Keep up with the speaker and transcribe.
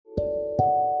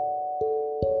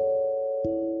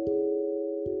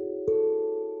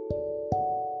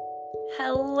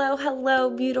Hello, hello,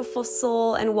 beautiful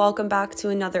soul, and welcome back to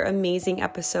another amazing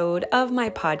episode of my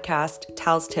podcast,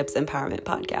 Tal's Tips Empowerment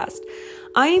Podcast.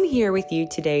 I am here with you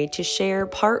today to share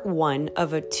part one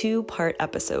of a two-part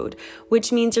episode,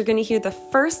 which means you're going to hear the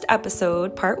first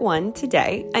episode, part one,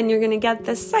 today, and you're going to get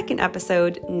the second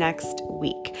episode next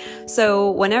week.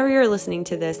 So whenever you're listening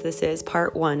to this, this is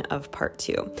part one of part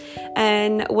two.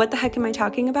 And what the heck am I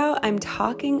talking about? I'm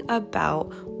talking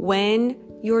about when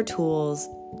your tools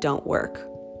don't work.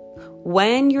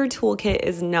 When your toolkit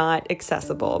is not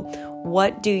accessible,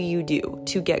 what do you do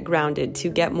to get grounded, to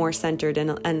get more centered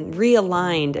and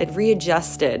realigned and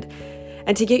readjusted,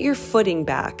 and to get your footing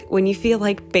back when you feel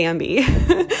like Bambi,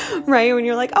 right? When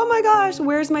you're like, oh my gosh,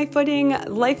 where's my footing?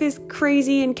 Life is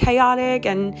crazy and chaotic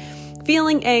and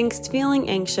feeling angst, feeling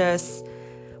anxious,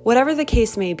 whatever the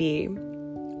case may be.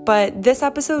 But this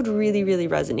episode really, really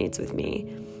resonates with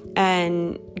me.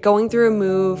 And going through a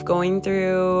move, going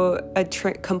through a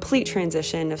complete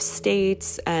transition of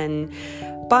states and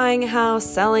buying a house,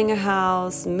 selling a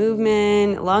house,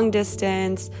 movement, long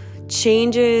distance,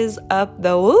 changes up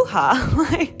the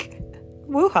woo-ha,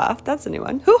 woo-ha, that's a new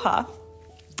one, hoo-ha.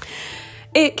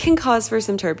 It can cause for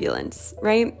some turbulence,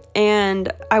 right?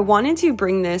 And I wanted to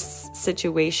bring this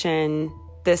situation,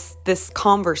 this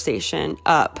conversation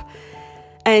up.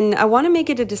 And I want to make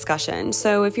it a discussion.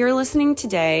 So if you're listening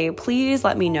today, please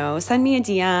let me know. Send me a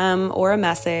DM or a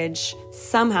message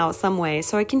somehow, some way,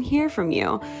 so I can hear from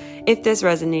you if this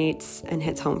resonates and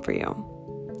hits home for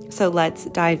you. So let's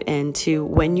dive into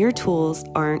when your tools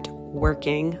aren't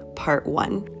working, part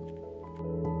one.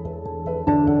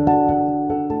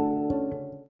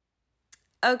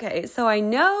 Okay, so I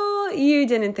know you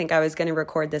didn't think I was going to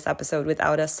record this episode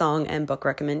without a song and book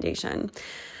recommendation.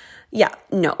 Yeah,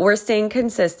 no, we're staying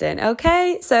consistent,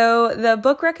 okay? So the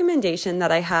book recommendation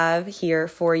that I have here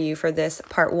for you for this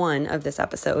part one of this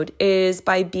episode is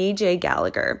by B.J.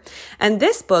 Gallagher. And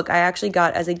this book I actually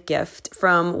got as a gift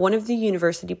from one of the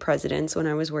university presidents when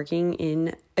I was working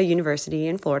in a university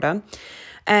in Florida.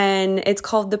 And it's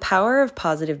called The Power of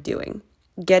Positive Doing,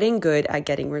 Getting Good at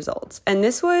Getting Results. And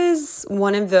this was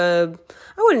one of the,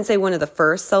 I wouldn't say one of the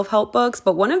first self-help books,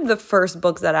 but one of the first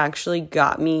books that actually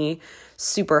got me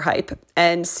super hype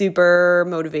and super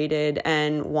motivated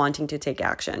and wanting to take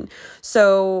action.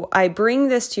 So I bring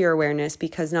this to your awareness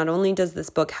because not only does this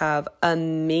book have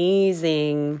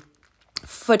amazing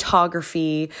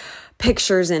photography,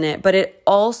 pictures in it, but it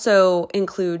also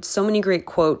includes so many great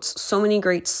quotes, so many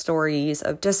great stories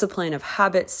of discipline, of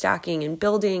habit stacking and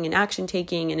building and action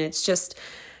taking. And it's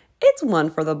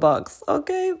one for the books,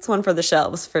 okay? It's one for the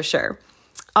shelves for sure.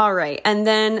 All right. And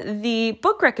then the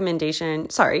song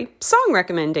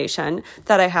recommendation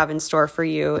that I have in store for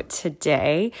you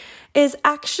today is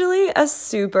actually a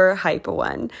super hype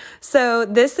one. So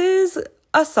this is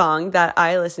a song that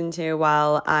I listen to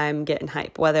while I'm getting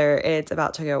hype, whether it's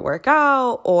about to go work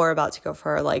out or about to go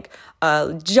for like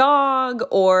a jog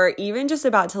or even just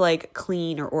about to like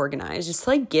clean or organize, just to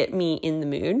like get me in the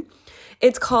mood.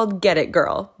 It's called Get It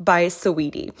Girl by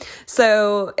Saweetie.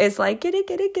 So it's like, get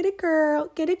it,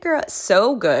 girl.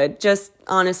 So good. Just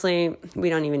honestly, we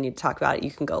don't even need to talk about it.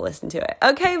 You can go listen to it.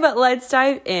 Okay, but let's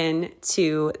dive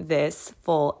into this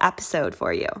full episode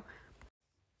for you.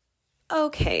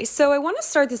 Okay, so I want to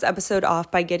start this episode off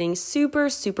by getting super,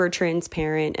 super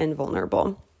transparent and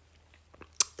vulnerable.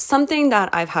 Something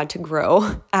that I've had to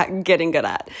grow at getting good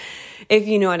at, if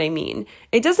you know what I mean.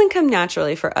 It doesn't come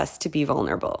naturally for us to be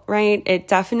vulnerable, right? It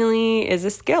definitely is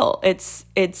a skill. It's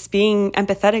being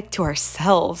empathetic to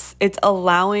ourselves. It's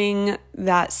allowing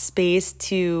that space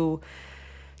to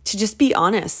just be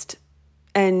honest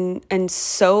and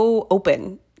so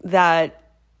open that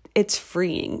it's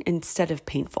freeing instead of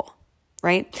painful.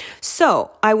 Right?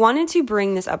 So I wanted to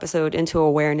bring this episode into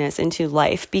awareness, into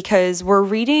life, because we're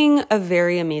reading a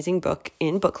very amazing book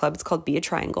in book club. It's called Be a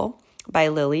Triangle by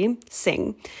Lily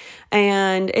Singh.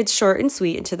 And it's short and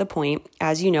sweet and to the point,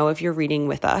 as you know, if you're reading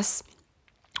with us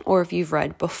or if you've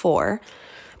read before.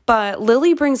 But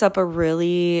Lily brings up a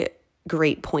really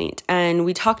great point. And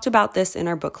we talked about this in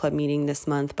our book club meeting this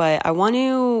month, but I want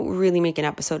to really make an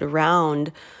episode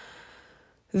around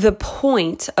the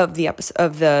point of the episode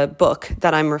of the book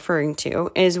that I'm referring to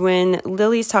is when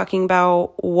Lily's talking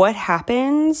about what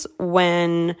happens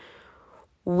when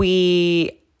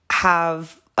we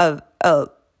have a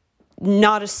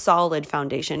not a solid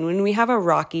foundation. When we have a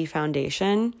rocky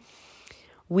foundation,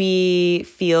 we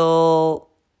feel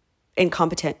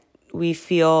incompetent. We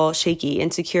feel shaky,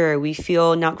 insecure. We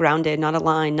feel not grounded, not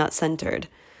aligned, not centered.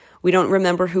 We don't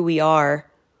remember who we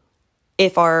are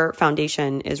if our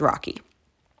foundation is rocky.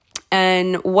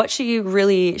 And what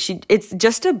it's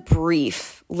just a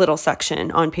brief little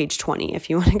section on page 20 if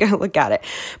you want to go look at it.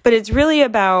 But it's really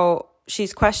about,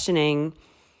 she's questioning,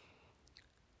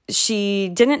 she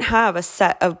didn't have a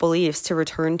set of beliefs to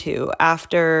return to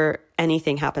after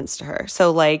anything happens to her.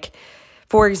 So like,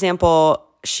 for example,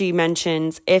 she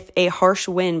mentions if a harsh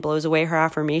wind blows away her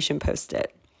affirmation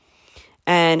post-it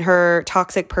and her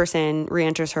toxic person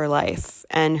re-enters her life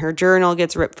and her journal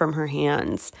gets ripped from her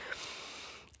hands,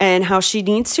 and how she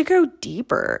needs to go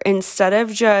deeper instead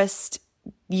of just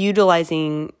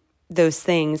utilizing those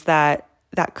things that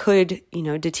could,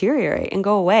 deteriorate and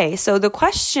go away. So the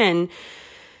question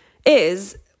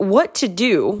is what to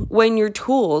do when your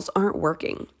tools aren't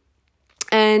working.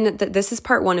 And this is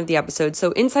part 1 of the episode. So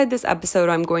inside this episode,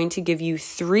 I'm going to give you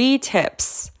 3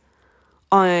 tips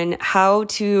on how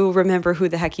to remember who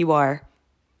the heck you are,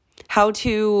 how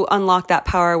to unlock that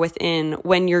power within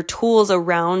when your tools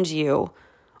around you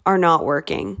are not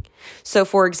working. So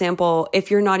for example,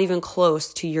 if you're not even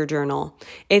close to your journal,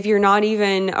 if you're not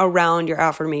even around your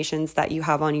affirmations that you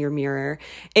have on your mirror,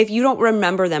 if you don't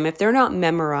remember them, if they're not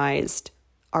memorized,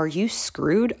 are you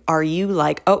screwed? Are you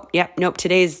like, oh, yep, nope,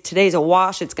 today's a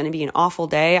wash. It's going to be an awful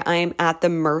day. I'm at the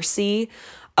mercy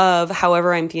of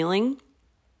however I'm feeling.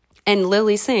 And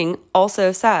Lily Singh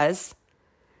also says,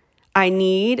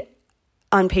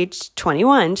 on page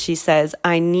 21, she says,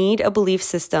 I need a belief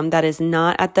system that is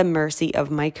not at the mercy of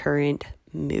my current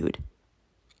mood.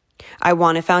 I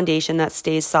want a foundation that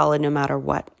stays solid no matter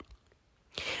what.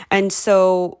 And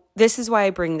so this is why I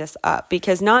bring this up,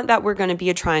 because not that we're going to be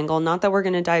a triangle, not that we're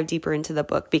going to dive deeper into the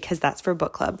book, because that's for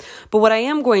book club. But what I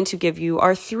am going to give you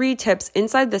are 3 tips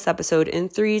inside this episode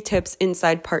and 3 tips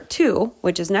inside part 2,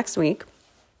 which is next week,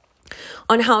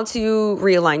 on how to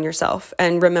realign yourself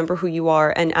and remember who you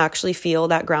are and actually feel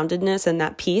that groundedness and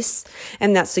that peace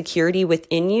and that security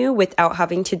within you without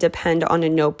having to depend on a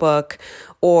notebook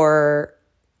or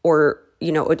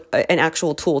an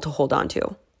actual tool to hold on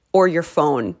to, or your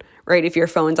phone, right? If your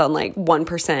phone's on like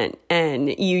 1% and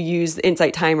you use the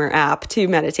Insight Timer app to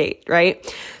meditate,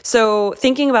 right? So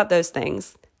thinking about those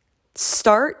things,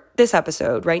 start this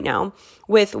episode right now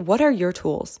with, what are your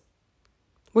tools?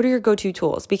 What are your go-to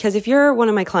tools? Because if you're one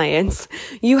of my clients,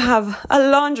 you have a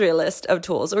laundry list of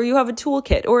tools, or you have a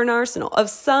toolkit or an arsenal of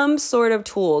some sort of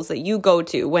tools that you go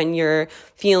to when you're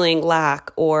feeling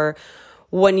lack, or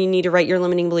when you need to write your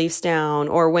limiting beliefs down,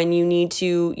 or when you need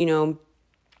to,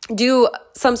 do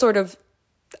some sort of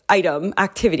item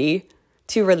activity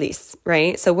to release,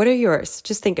 right? So what are yours?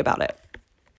 Just think about it.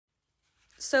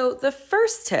 So the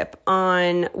first tip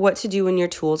on what to do when your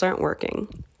tools aren't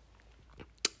working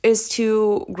is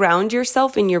to ground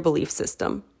yourself in your belief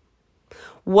system.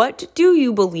 What do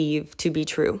you believe to be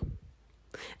true?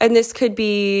 And this could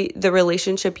be the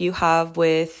relationship you have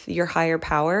with your higher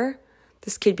power.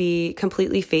 This could be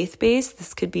completely faith-based.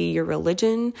 This could be your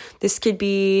religion. This could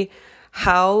be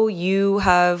how you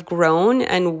have grown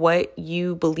and what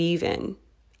you believe in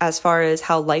as far as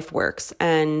how life works.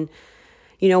 And,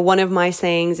 one of my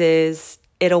sayings is,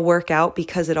 it'll work out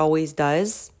because it always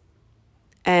does.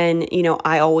 And,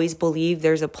 I always believe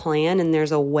there's a plan and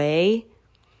there's a way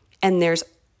and there's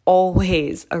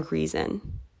always a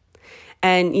reason.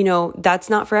 And, that's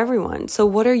not for everyone. So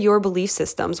what are your belief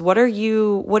systems? What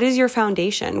is your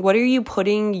foundation? What are you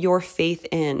putting your faith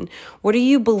in? What are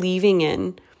you believing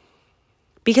in?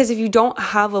 Because if you don't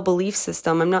have a belief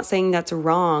system, I'm not saying that's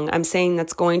wrong. I'm saying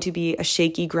that's going to be a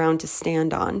shaky ground to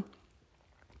stand on.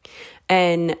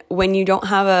 And when you don't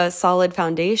have a solid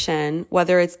foundation,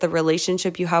 whether it's the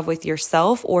relationship you have with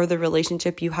yourself or the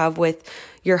relationship you have with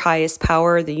your highest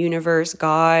power, the universe,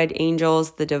 God,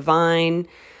 angels, the divine,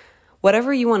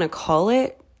 whatever you want to call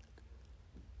it,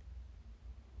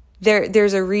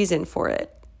 there's a reason for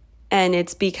it. And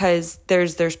it's because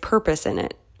there's purpose in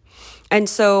it. And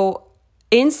so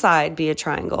inside Be a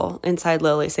Triangle, inside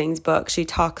Lily Singh's book, she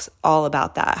talks all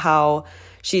about that, how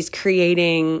she's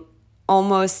creating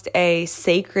almost a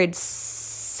sacred,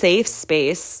 safe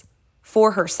space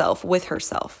for herself, with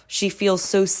herself. She feels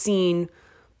so seen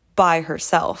by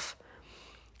herself.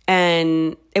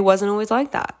 And it wasn't always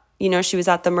like that. She was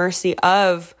at the mercy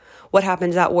of what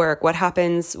happens at work, what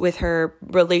happens with her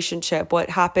relationship, what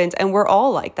happens. And we're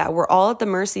all like that. We're all at the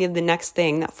mercy of the next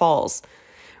thing that falls,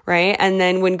 right? And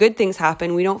then when good things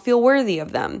happen, we don't feel worthy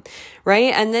of them,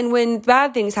 right? And then when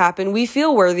bad things happen, we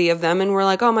feel worthy of them. And we're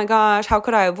like, oh my gosh, how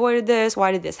could I have avoided this?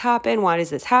 Why did this happen? Why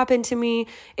does this happen to me?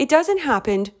 It doesn't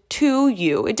happen to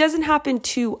you. It doesn't happen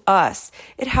to us.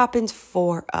 It happens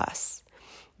for us.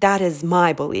 That is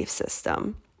my belief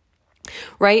system.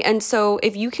 right? And so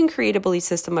if you can create a belief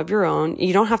system of your own,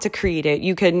 you don't have to create it.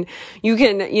 You can,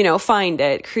 find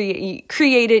it,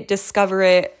 create it, discover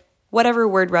it, whatever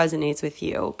word resonates with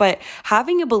you. But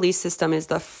having a belief system is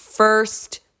the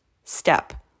first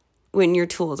step when your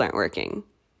tools aren't working,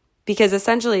 because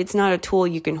essentially it's not a tool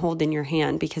you can hold in your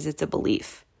hand because it's a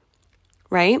belief,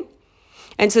 right?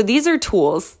 And so these are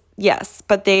tools, yes,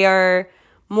 but they are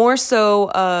more so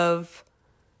of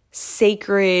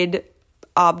sacred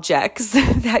objects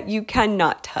that you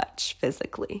cannot touch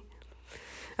physically.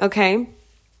 Okay.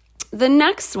 The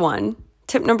next one,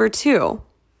 tip number 2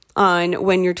 on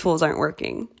when your tools aren't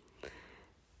working.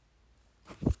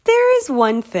 There is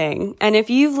one thing, and if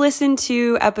you've listened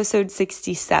to episode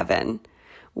 67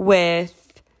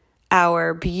 with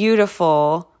our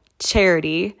beautiful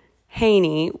Charity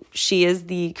Haney, she is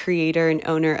the creator and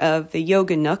owner of the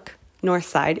Yoga Nook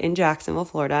Northside in Jacksonville,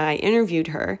 Florida. I interviewed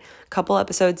her a couple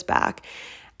episodes back,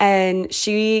 and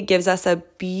she gives us a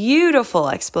beautiful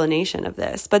explanation of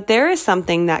this. But there is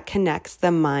something that connects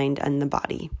the mind and the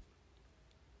body,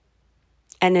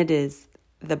 and it is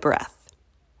the breath.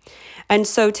 And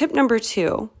so tip number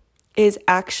 2 is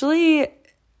actually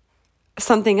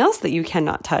something else that you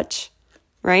cannot touch,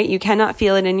 right? You cannot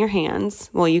feel it in your hands.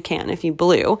 Well, you can if you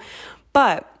blew,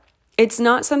 but it's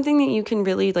not something that you can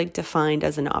really define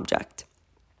as an object.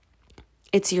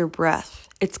 It's your breath.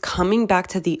 It's coming back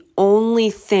to the only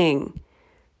thing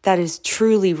that is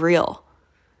truly real.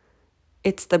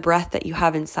 It's the breath that you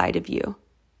have inside of you.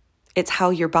 It's how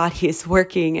your body is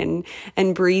working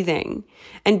and breathing,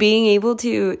 and being able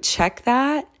to check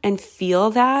that and feel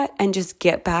that and just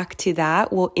get back to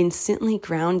that will instantly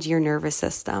ground your nervous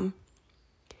system.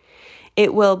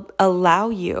 It will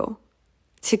allow you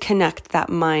to connect that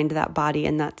mind, that body,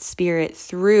 and that spirit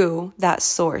through that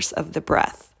source of the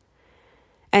breath.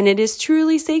 And it is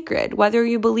truly sacred, whether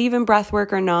you believe in breath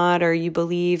work or not, or you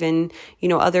believe in,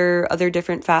 other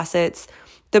different facets.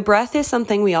 The breath is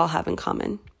something we all have in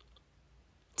common.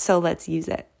 So let's use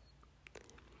it.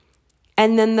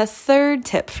 And then the third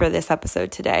tip for this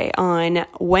episode today on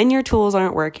when your tools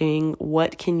aren't working,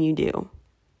 what can you do?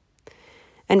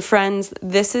 And friends,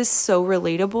 this is so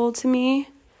relatable to me.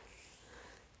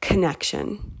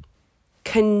 Connection.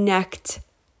 Connect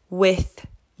with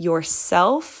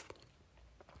yourself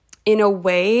in a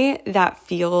way that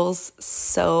feels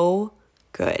so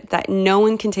good, that no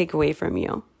one can take away from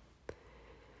you.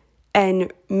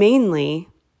 And mainly,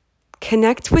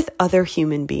 connect with other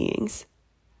human beings.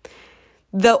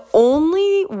 The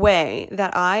only way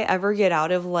that I ever get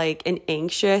out of an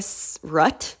anxious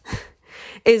rut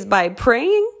is by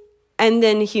praying and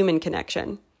then human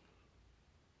connection.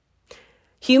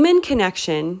 Human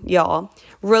connection, y'all,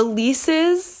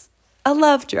 releases a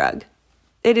love drug.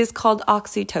 It is called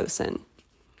oxytocin,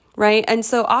 right? And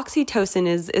so oxytocin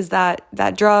is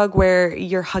that drug where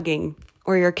you're hugging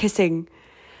or you're kissing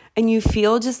and you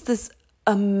feel just this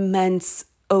immense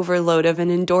overload of an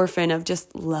endorphin of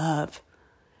just love,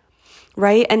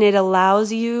 right? And it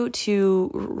allows you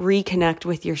to reconnect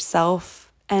with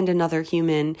yourself and another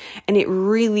human, and it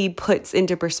really puts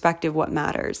into perspective what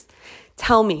matters.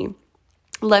 Tell me,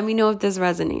 let me know if this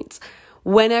resonates.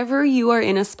 Whenever you are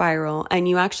in a spiral and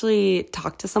you actually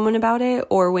talk to someone about it,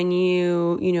 or when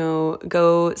you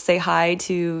go say hi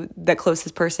to the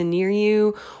closest person near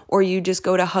you, or you just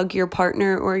go to hug your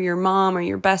partner or your mom or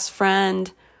your best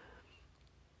friend,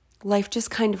 life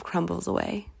just kind of crumbles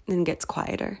away and gets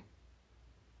quieter.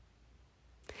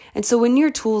 And so when your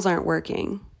tools aren't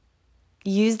working,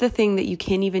 use the thing that you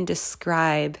can't even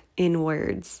describe in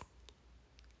words,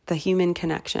 the human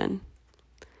connection.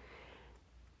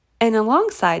 And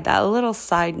alongside that, a little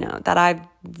side note that I've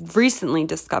recently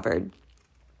discovered.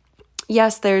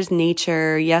 Yes, there's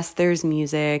nature. Yes, there's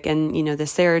music and, the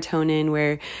serotonin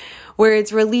where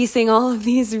it's releasing all of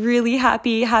these really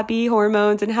happy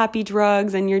hormones and happy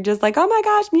drugs. And you're just like, oh my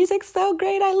gosh, music's so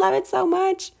great. I love it so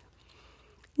much.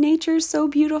 Nature's so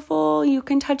beautiful. You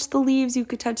can touch the leaves. You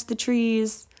could touch the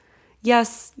trees.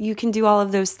 Yes, you can do all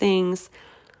of those things.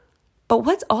 But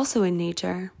what's also in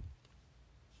nature?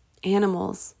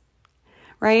 Animals.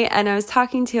 Right? And I was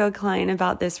talking to a client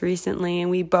about this recently, and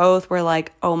we both were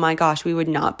like, oh my gosh, we would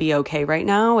not be okay right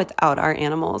now without our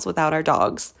animals, without our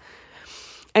dogs.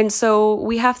 And so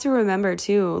we have to remember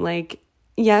too,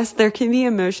 yes, there can be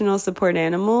emotional support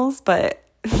animals, but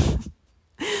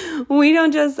we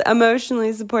don't just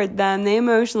emotionally support them. They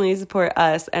emotionally support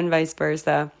us and vice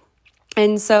versa.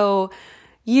 And so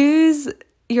use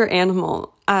your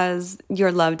animal as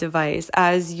your love device,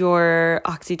 as your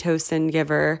oxytocin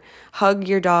giver. Hug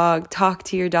your dog, talk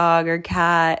to your dog or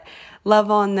cat, love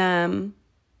on them.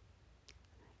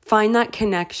 Find that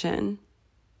connection.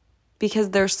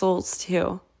 because they're souls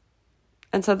too.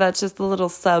 And so that's just a little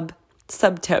sub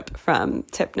tip from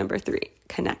tip number 3,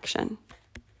 connection.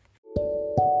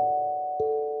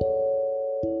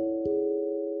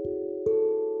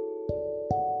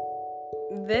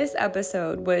 This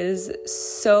episode was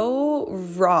so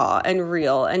raw and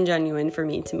real and genuine for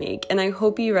me to make, and I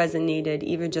hope you resonated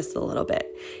even just a little bit.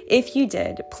 If you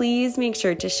did, please make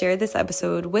sure to share this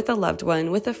episode with a loved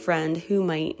one, with a friend who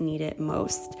might need it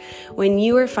most. When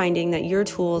you are finding that your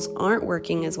tools aren't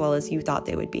working as well as you thought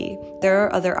they would be, there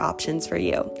are other options for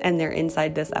you, and they're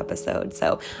inside this episode.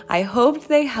 So I hoped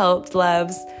they helped,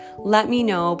 loves. Let me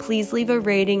know. Please leave a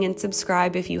rating and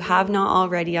subscribe if you have not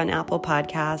already on Apple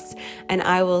Podcasts. And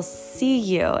I will see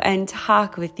you and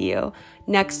talk with you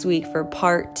next week for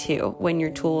part 2, when your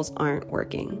tools aren't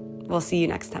working. We'll see you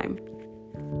next time.